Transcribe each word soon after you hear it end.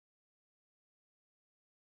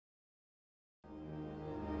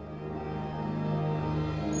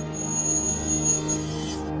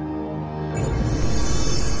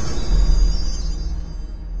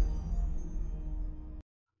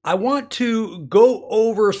I want to go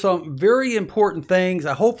over some very important things.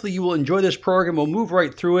 Hopefully you will enjoy this program. We'll move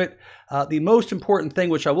right through it. The most important thing,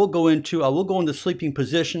 which I will go into sleeping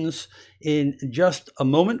positions in just a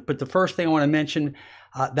moment. But the first thing I want to mention,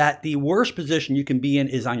 that the worst position you can be in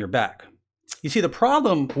is on your back. You see, the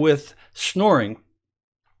problem with snoring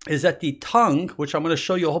is that the tongue, which I'm going to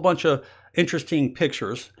show you a whole bunch of interesting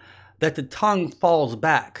pictures, that the tongue falls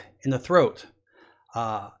back in the throat.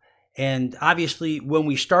 And obviously, when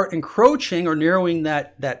we start encroaching or narrowing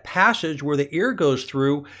that passage where the ear goes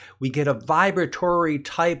through, we get a vibratory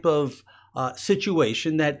type of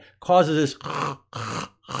situation that causes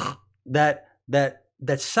this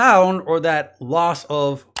that sound, or that loss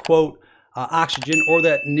of, quote, oxygen, or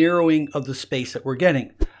that narrowing of the space that we're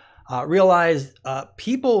getting. Realize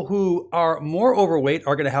people who are more overweight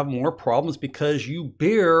are going to have more problems because you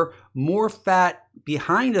bear more fat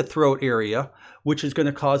behind the throat area, which is going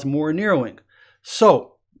to cause more narrowing.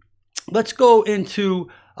 So let's go into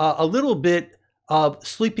a little bit of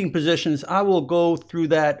sleeping positions. I will go through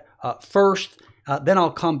that first. Then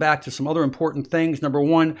I'll come back to some other important things. Number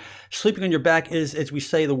one, sleeping on your back is, as we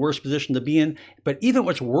say, the worst position to be in. But even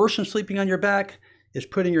what's worse than sleeping on your back is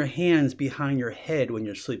putting your hands behind your head when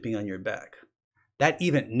you're sleeping on your back. That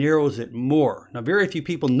even narrows it more. Now, very few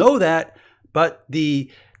people know that, but the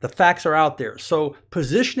facts are out there. So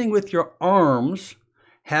positioning with your arms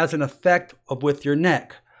has an effect with your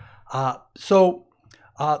neck.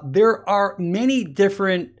 There are many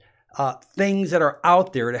different things that are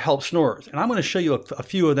out there to help snorers. And I'm going to show you a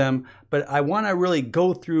few of them, but I want to really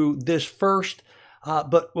go through this first.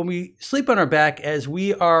 But when we sleep on our back, as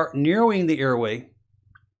we are narrowing the airway,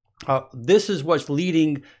 this is what's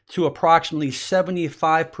leading to approximately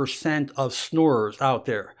 75% of snorers out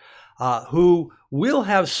there who will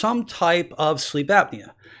have some type of sleep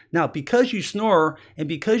apnea. Now, because you snore and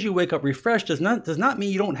because you wake up refreshed does not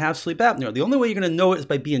mean you don't have sleep apnea. The only way you're going to know it is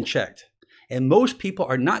by being checked. And most people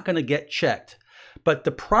are not going to get checked. But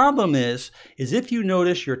the problem is if you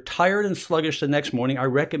notice you're tired and sluggish the next morning, I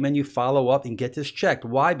recommend you follow up and get this checked.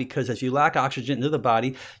 Why? Because as you lack oxygen into the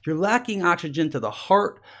body, you're lacking oxygen to the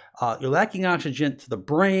heart, you're lacking oxygen to the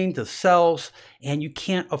brain, to cells, and you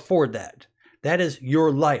can't afford that. That is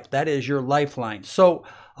your life. That is your lifeline. So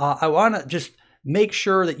I want to just make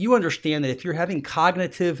sure that you understand that if you're having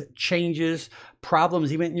cognitive changes,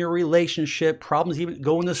 problems even in your relationship, problems even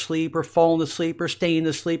going to sleep or falling asleep or staying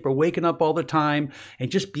asleep or waking up all the time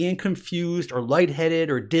and just being confused or lightheaded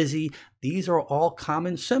or dizzy, these are all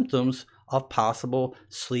common symptoms of possible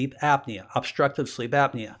sleep apnea, obstructive sleep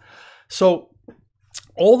apnea. So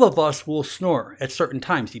all of us will snore at certain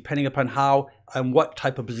times, depending upon how and what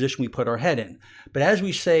type of position we put our head in. But as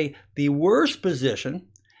we say, the worst position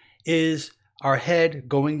is our head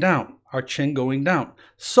going down, our chin going down.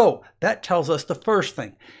 So that tells us the first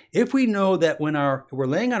thing. If we know that when we're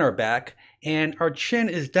laying on our back and our chin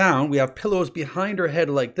is down, we have pillows behind our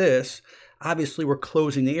head like this, obviously we're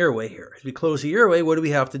closing the airway here. As we close the airway, what do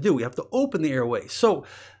we have to do? We have to open the airway. So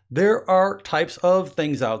there are types of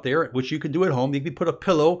things out there which you can do at home. You can put a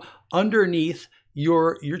pillow underneath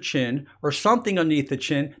your chin or something underneath the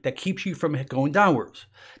chin that keeps you from going downwards.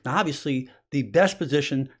 Now, obviously, the best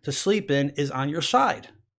position to sleep in is on your side.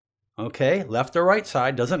 Okay, left or right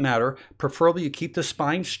side, doesn't matter. Preferably you keep the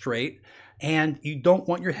spine straight and you don't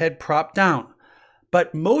want your head propped down.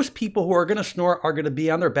 But most people who are going to snore are going to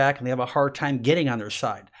be on their back and they have a hard time getting on their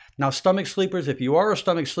side. Now, stomach sleepers, if you are a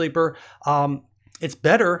stomach sleeper, it's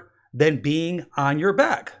better than being on your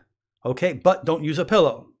back. Okay, but don't use a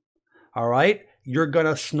pillow. All right, you're going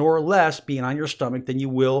to snore less being on your stomach than you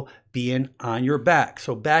will being on your back.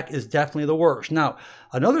 So back is definitely the worst. Now,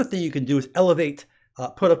 another thing you can do is elevate,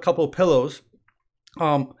 put a couple of pillows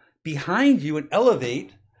behind you and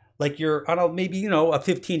elevate like you're, I don't know, maybe, a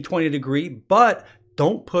 15, 20 degree, but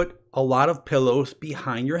don't put a lot of pillows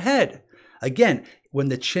behind your head. Again, when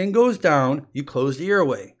the chin goes down, you close the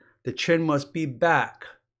airway. The chin must be back.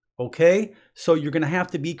 Okay? So you're going to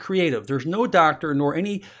have to be creative. There's no doctor nor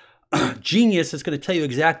any genius that's going to tell you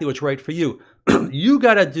exactly what's right for you. You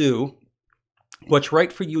got to do what's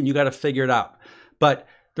right for you and you got to figure it out. But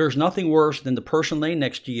there's nothing worse than the person laying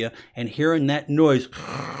next to you and hearing that noise.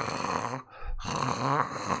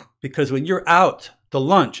 Because when you're out to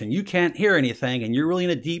lunch and you can't hear anything and you're really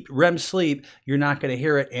in a deep REM sleep, you're not going to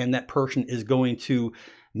hear it, and that person is going to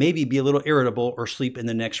maybe be a little irritable or sleep in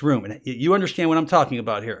the next room. And you understand what I'm talking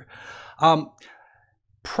about here.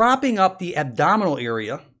 Propping up the abdominal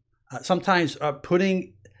area, sometimes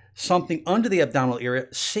putting something under the abdominal area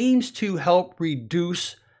seems to help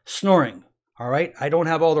reduce snoring. All right, I don't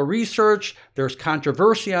have all the research. There's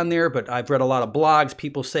controversy on there, but I've read a lot of blogs.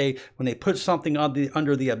 People say when they put something on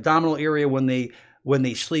under the abdominal area when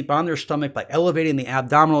they sleep on their stomach by elevating the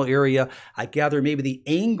abdominal area, I gather maybe the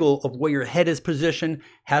angle of where your head is positioned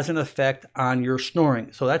has an effect on your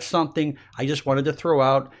snoring. So that's something I just wanted to throw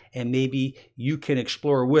out, and maybe you can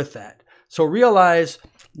explore with that. So realize,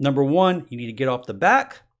 number one, you need to get off the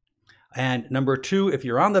back. And number two, if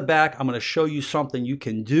you're on the back, I'm going to show you something you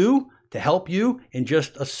can do to help you in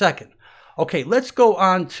just a second. Okay, let's go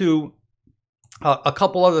on to a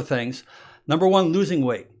couple other things. Number one, losing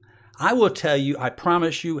weight. I will tell you, I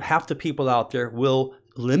promise you, half the people out there will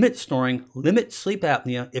limit snoring, limit sleep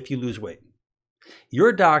apnea if you lose weight.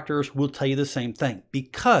 Your doctors will tell you the same thing,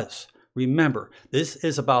 because remember, this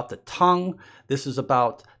is about the tongue, this is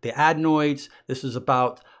about the adenoids, this is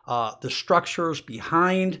about the structures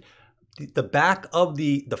behind the back of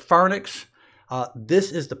the pharynx.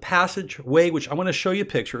 This is the passageway, which I'm going to show you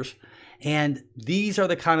pictures. And these are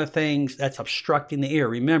the kind of things that's obstructing the air.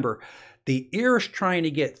 Remember, the air is trying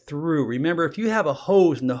to get through. Remember, if you have a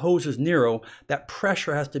hose and the hose is narrow, that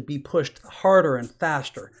pressure has to be pushed harder and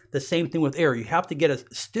faster. The same thing with air. You have to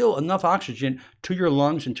get still enough oxygen to your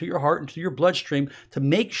lungs and to your heart and to your bloodstream to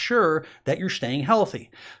make sure that you're staying healthy.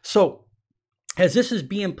 So as this is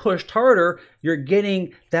being pushed harder, you're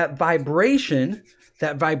getting that vibration.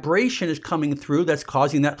 That vibration is coming through that's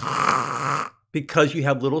causing that because you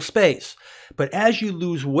have little space. But as you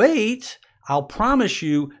lose weight, I'll promise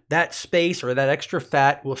you that space or that extra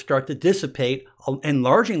fat will start to dissipate,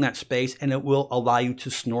 enlarging that space, and it will allow you to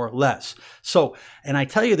snore less. So, and I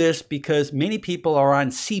tell you this because many people are on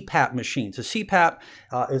CPAP machines. A CPAP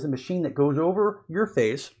is a machine that goes over your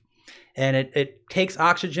face, and it takes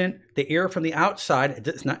oxygen, the air from the outside.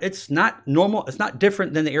 It's not normal. It's not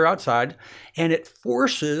different than the air outside, and it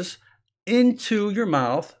forces into your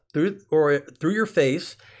mouth through your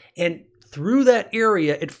face, and through that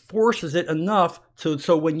area, it forces it enough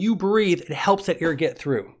so when you breathe, it helps that air get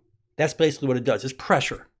through. That's basically what it does. It's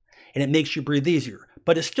pressure, and it makes you breathe easier.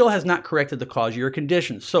 But it still has not corrected the cause of your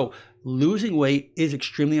condition. So losing weight is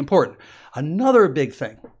extremely important. Another big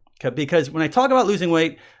thing, okay, because when I talk about losing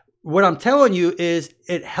weight, what I'm telling you is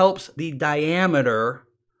it helps the diameter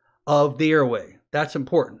of the airway. That's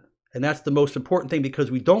important. And that's the most important thing, because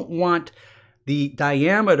we don't want the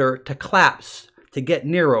diameter to collapse, to get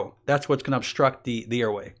narrow. That's what's going to obstruct the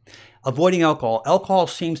airway. Avoiding alcohol. Alcohol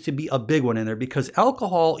seems to be a big one in there, because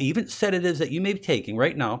alcohol, even sedatives that you may be taking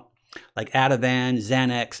right now, like Ativan,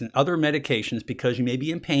 Xanax, and other medications, because you may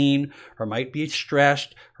be in pain or might be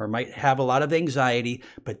stressed or might have a lot of anxiety,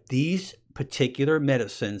 but these particular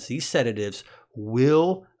medicines, these sedatives,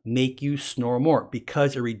 will make you snore more,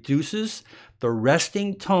 because it reduces the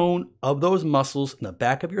resting tone of those muscles in the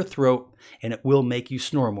back of your throat, and it will make you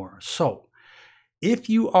snore more. So if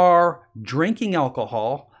you are drinking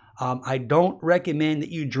alcohol, I don't recommend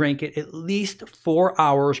that you drink it at least 4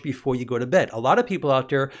 hours before you go to bed. A lot of people out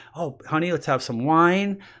there, oh, honey, let's have some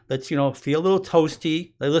wine. Let's, feel a little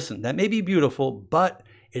toasty. Listen, that may be beautiful, but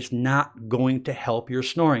it's not going to help your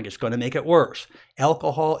snoring. It's going to make it worse.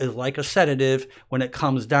 Alcohol is like a sedative when it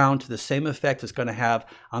comes down to the same effect it's going to have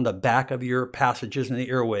on the back of your passages in the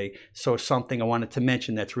airway. So something I wanted to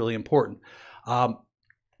mention that's really important.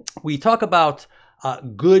 We talk about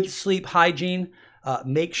good sleep hygiene.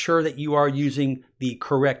 Make sure that you are using the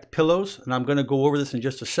correct pillows. And I'm going to go over this in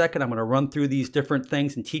just a second. I'm going to run through these different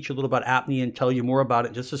things and teach you a little about apnea and tell you more about it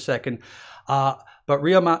in just a second. But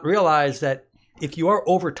realize that if you are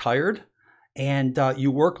overtired and you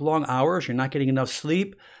work long hours, you're not getting enough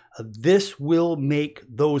sleep, this will make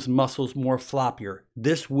those muscles more floppier.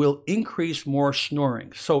 This will increase more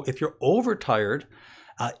snoring. So if you're overtired,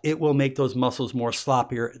 it will make those muscles more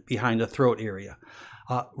sloppier behind the throat area.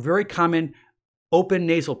 Very common open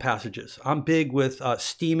nasal passages. I'm big with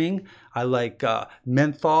steaming. I like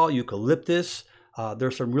menthol, eucalyptus.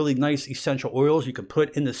 There's some really nice essential oils you can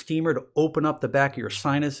put in the steamer to open up the back of your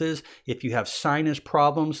sinuses. If you have sinus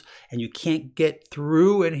problems and you can't get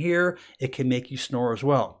through in here, it can make you snore as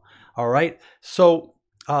well. All right. So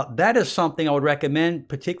that is something I would recommend,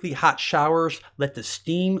 particularly hot showers. Let the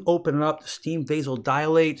steam open up. The steam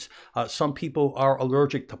vasodilates. Some people are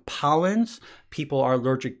allergic to pollens. People are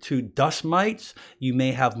allergic to dust mites. You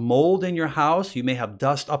may have mold in your house. You may have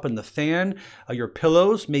dust up in the fan. Your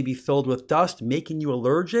pillows may be filled with dust, making you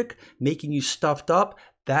allergic, making you stuffed up.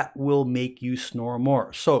 That will make you snore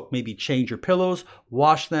more. So maybe change your pillows,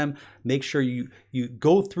 wash them, make sure you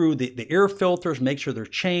go through the air filters, make sure they're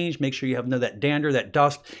changed, make sure you have none of that dander, that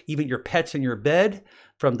dust, even your pets in your bed.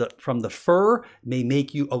 from the fur may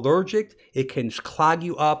make you allergic. It can clog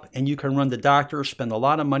you up, and you can run to the doctor, spend a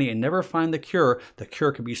lot of money, and never find the cure. The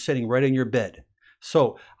cure could be sitting right in your bed.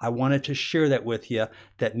 So I wanted to share that with you,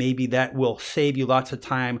 that maybe that will save you lots of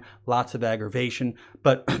time, lots of aggravation.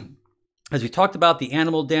 But as we talked about the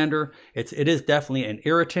animal dander, it is definitely an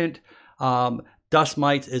irritant. Dust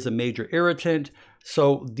mites is a major irritant.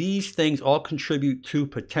 So these things all contribute to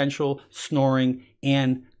potential snoring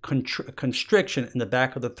and constriction in the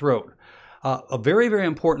back of the throat. A very, very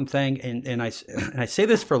important thing, and I say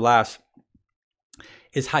this for last,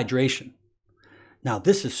 is hydration. Now,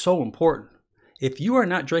 this is so important. If you are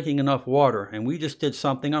not drinking enough water, and we just did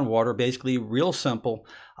something on water, basically real simple,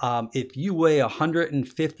 if you weigh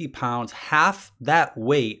 150 pounds, half that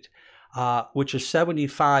weight, which is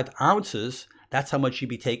 75 ounces, that's how much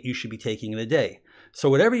you should be taking in a day. So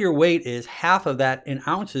whatever your weight is, half of that in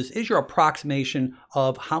ounces is your approximation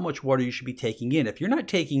of how much water you should be taking in. If you're not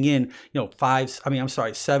taking in,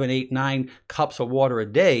 7, 8, 9 cups of water a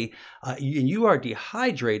day, and you are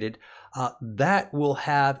dehydrated, that will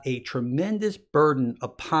have a tremendous burden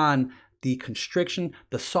upon the constriction,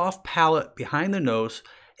 the soft palate behind the nose.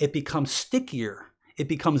 It becomes stickier. It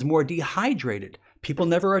becomes more dehydrated. People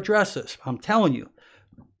never address this. I'm telling you,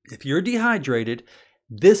 if you're dehydrated,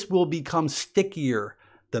 this will become stickier.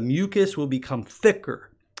 The mucus will become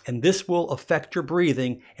thicker, and this will affect your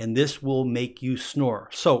breathing, and this will make you snore.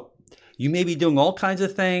 So you may be doing all kinds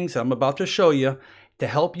of things I'm about to show you to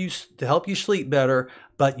help you sleep better,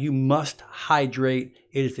 but you must hydrate.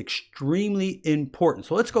 It is extremely important.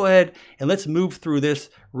 So let's go ahead and let's move through this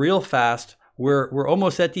real fast. We're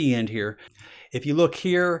almost at the end here. If you look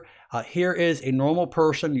here, here is a normal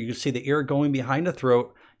person. You can see the air going behind the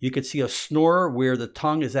throat. You can see a snorer where the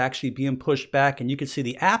tongue is actually being pushed back, and you can see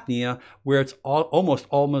the apnea where it's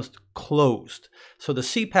almost closed. So the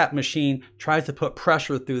CPAP machine tries to put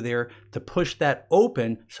pressure through there to push that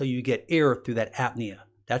open so you get air through that apnea.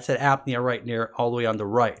 That's that apnea right there, all the way on the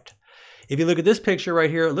right. If you look at this picture right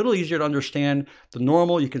here, a little easier to understand. The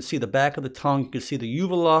normal, you can see the back of the tongue, you can see the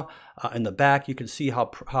uvula in the back, you can see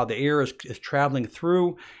how the air is traveling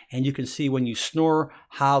through, and you can see when you snore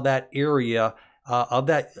how that area of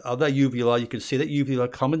that uvula, you can see that uvula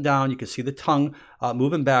coming down, you can see the tongue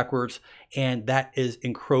moving backwards, and that is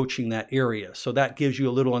encroaching that area. So that gives you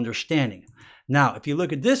a little understanding. Now, if you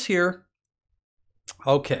look at this here,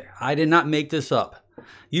 okay, I did not make this up.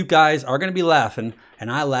 You guys are going to be laughing,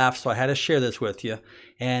 and I laughed, so I had to share this with you.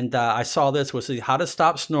 And I saw this was how to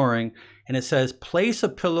stop snoring, and it says, place a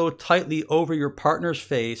pillow tightly over your partner's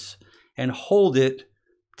face and hold it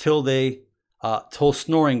till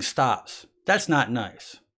snoring stops. That's not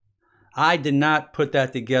nice. I did not put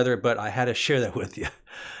that together, but I had to share that with you.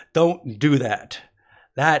 Don't do that.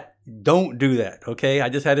 Don't do that, okay? I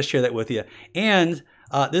just had to share that with you. And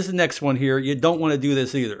this is the next one here. You don't want to do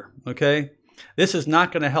this either, okay? This is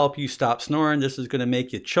not going to help you stop snoring. This is going to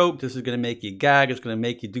make you choke. This is going to make you gag. It's going to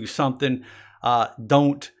make you do something.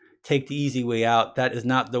 Don't take the easy way out. That is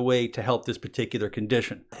not the way to help this particular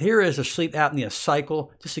condition. Here is a sleep apnea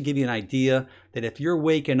cycle, just to give you an idea that if you're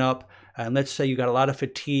waking up, and let's say you got a lot of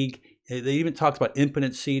fatigue, they even talked about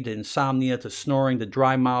impotency, to insomnia, to snoring, to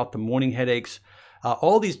dry mouth, to morning headaches.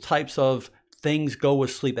 All these types of things go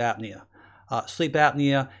with sleep apnea. Sleep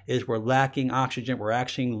apnea is we're lacking oxygen,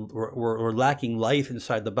 we're lacking life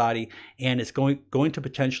inside the body, and it's going to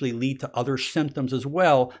potentially lead to other symptoms as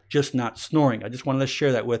well, just not snoring. I just wanted to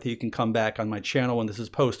share that with you. You can come back on my channel when this is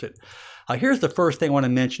posted. Here's the first thing I want to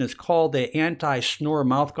mention. It's called the anti-snore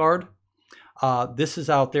mouth guard. This is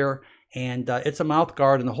out there, and it's a mouth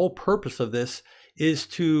guard, and the whole purpose of this is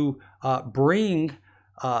to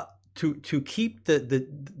to keep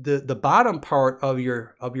the bottom part of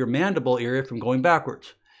your mandible area from going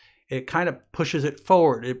backwards. It kind of pushes it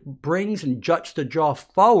forward. It brings and juts the jaw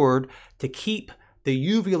forward to keep the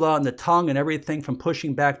uvula and the tongue and everything from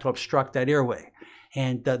pushing back to obstruct that airway.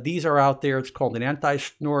 And these are out there. It's called an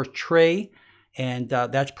anti-snore tray, and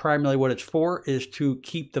that's primarily what it's for, is to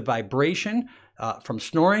keep the vibration from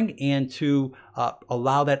snoring and to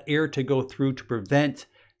allow that air to go through to prevent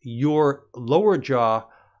your lower jaw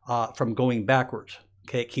from going backwards.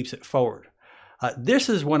 Okay, it keeps it forward. This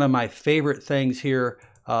is one of my favorite things here.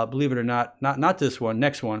 Believe it or not, not this one,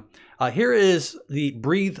 next one. Here is the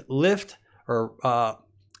breathe lift or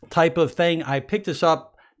type of thing. I picked this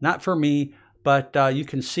up, not for me, but you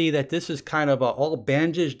can see that this is kind of all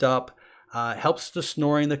bandaged up. Helps the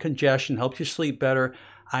snoring, the congestion, helps you sleep better.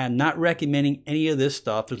 I am not recommending any of this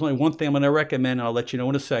stuff. There's only one thing I'm going to recommend, and I'll let you know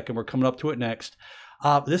in a second. We're coming up to it next.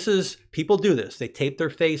 People do this. They tape their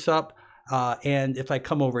face up. And if I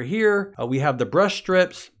come over here, we have the breast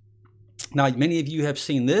strips. Now, many of you have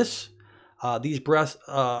seen this. These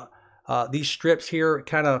strips here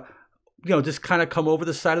kind of, just kind of come over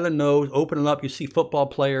the side of the nose, open it up. You see football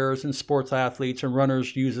players and sports athletes and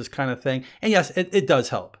runners use this kind of thing. And yes, it does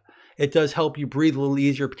help. It does help you breathe a little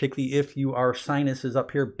easier, particularly if you are sinuses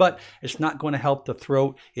up here, but it's not going to help the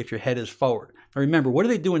throat if your head is forward. Now remember, what do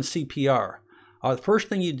they do in CPR? The first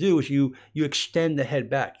thing you do is you extend the head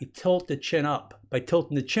back. You tilt the chin up. By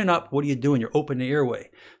tilting the chin up, what are you doing? You're opening the airway.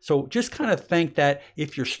 So just kind of think that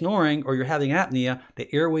if you're snoring or you're having apnea,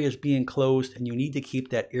 the airway is being closed and you need to keep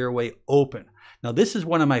that airway open. Now this is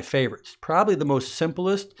one of my favorites, probably the most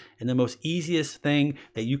simplest and the most easiest thing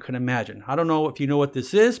that you can imagine. I don't know if you know what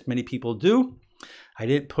this is. Many people do. I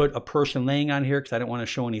didn't put a person laying on here because I didn't want to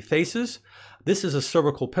show any faces. This is a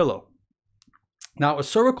cervical pillow. Now a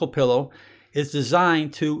cervical pillow is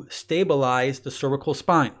designed to stabilize the cervical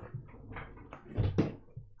spine.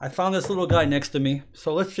 I found this little guy next to me,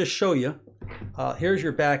 so let's just show you. Here's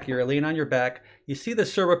your back here, laying on your back. You see the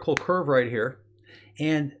cervical curve right here.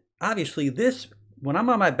 And obviously this, when I'm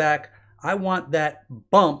on my back, I want that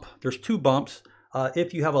bump. There's two bumps.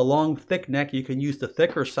 If you have a long, thick neck, you can use the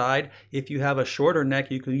thicker side. If you have a shorter neck,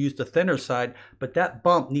 you can use the thinner side. But that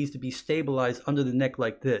bump needs to be stabilized under the neck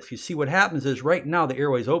like this. You see what happens is right now the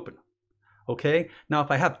airway's open. Okay, now if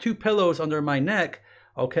I have two pillows under my neck,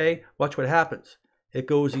 okay, watch what happens. It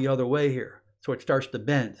goes the other way here. So it starts to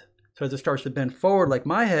bend. So as it starts to bend forward like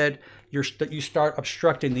my head, you start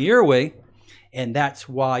obstructing the airway, and that's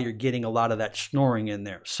why you're getting a lot of that snoring in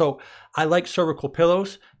there. So I like cervical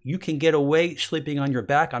pillows. You can get away sleeping on your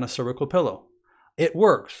back on a cervical pillow. It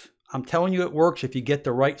works. I'm telling you it works if you get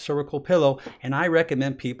the right cervical pillow, and I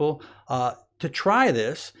recommend people to try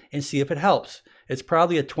this and see if it helps. It's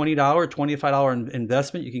probably a $20, $25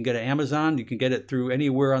 investment. You can get it at Amazon. You can get it through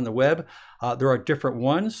anywhere on the web. There are different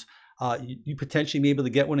ones. You potentially may be able to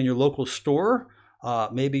get one in your local store,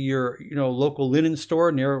 maybe your local linen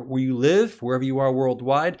store near where you live, wherever you are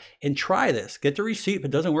worldwide, and try this. Get the receipt. If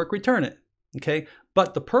it doesn't work, return it. Okay?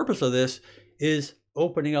 But the purpose of this is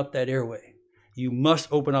opening up that airway. You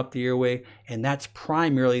must open up the airway, and that's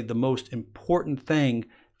primarily the most important thing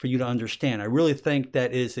for you to understand. I really think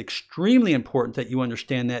that is extremely important that you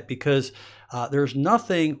understand that, because there's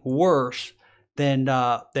nothing worse than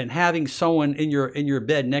having someone in your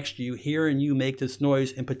bed next to you hearing you make this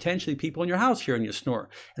noise, and potentially people in your house hearing you snore.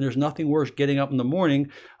 And there's nothing worse getting up in the morning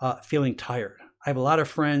feeling tired. I have a lot of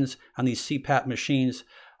friends on these CPAP machines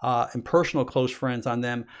and personal close friends on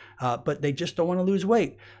them, but they just don't want to lose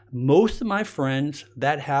weight. Most of my friends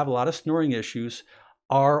that have a lot of snoring issues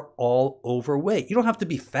are all overweight. You don't have to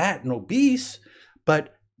be fat and obese,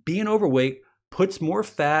 but being overweight puts more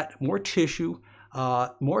fat, more tissue,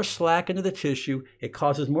 more slack into the tissue. It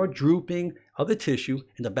causes more drooping of the tissue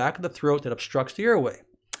in the back of the throat that obstructs the airway.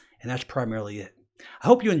 And that's primarily it. I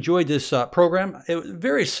hope you enjoyed this program. It was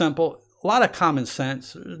very simple, a lot of common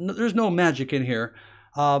sense. There's no magic in here.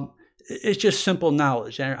 It's just simple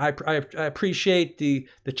knowledge. And I appreciate the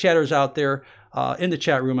chatters out there. In the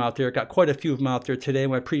chat room out there. Got quite a few of them out there today.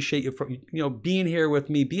 And I appreciate you for being here with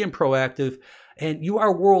me, being proactive. And you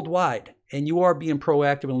are worldwide, and you are being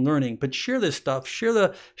proactive and learning. But share this stuff. Share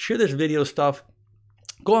this video stuff.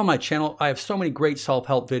 Go on my channel. I have so many great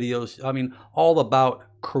self-help videos. I mean, all about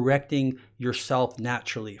correcting yourself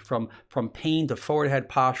naturally, from pain to forward head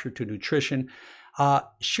posture to nutrition.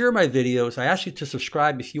 Share my videos. I ask you to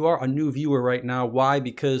subscribe if you are a new viewer right now. Why?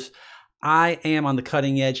 Because I am on the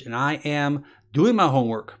cutting edge, and I am doing my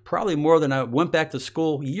homework, probably more than I went back to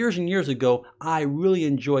school years and years ago. I really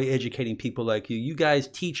enjoy educating people like you. You guys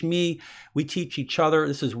teach me. We teach each other.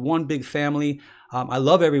 This is one big family. I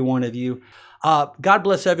love every one of you. God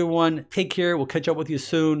bless everyone. Take care. We'll catch up with you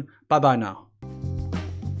soon. Bye-bye now.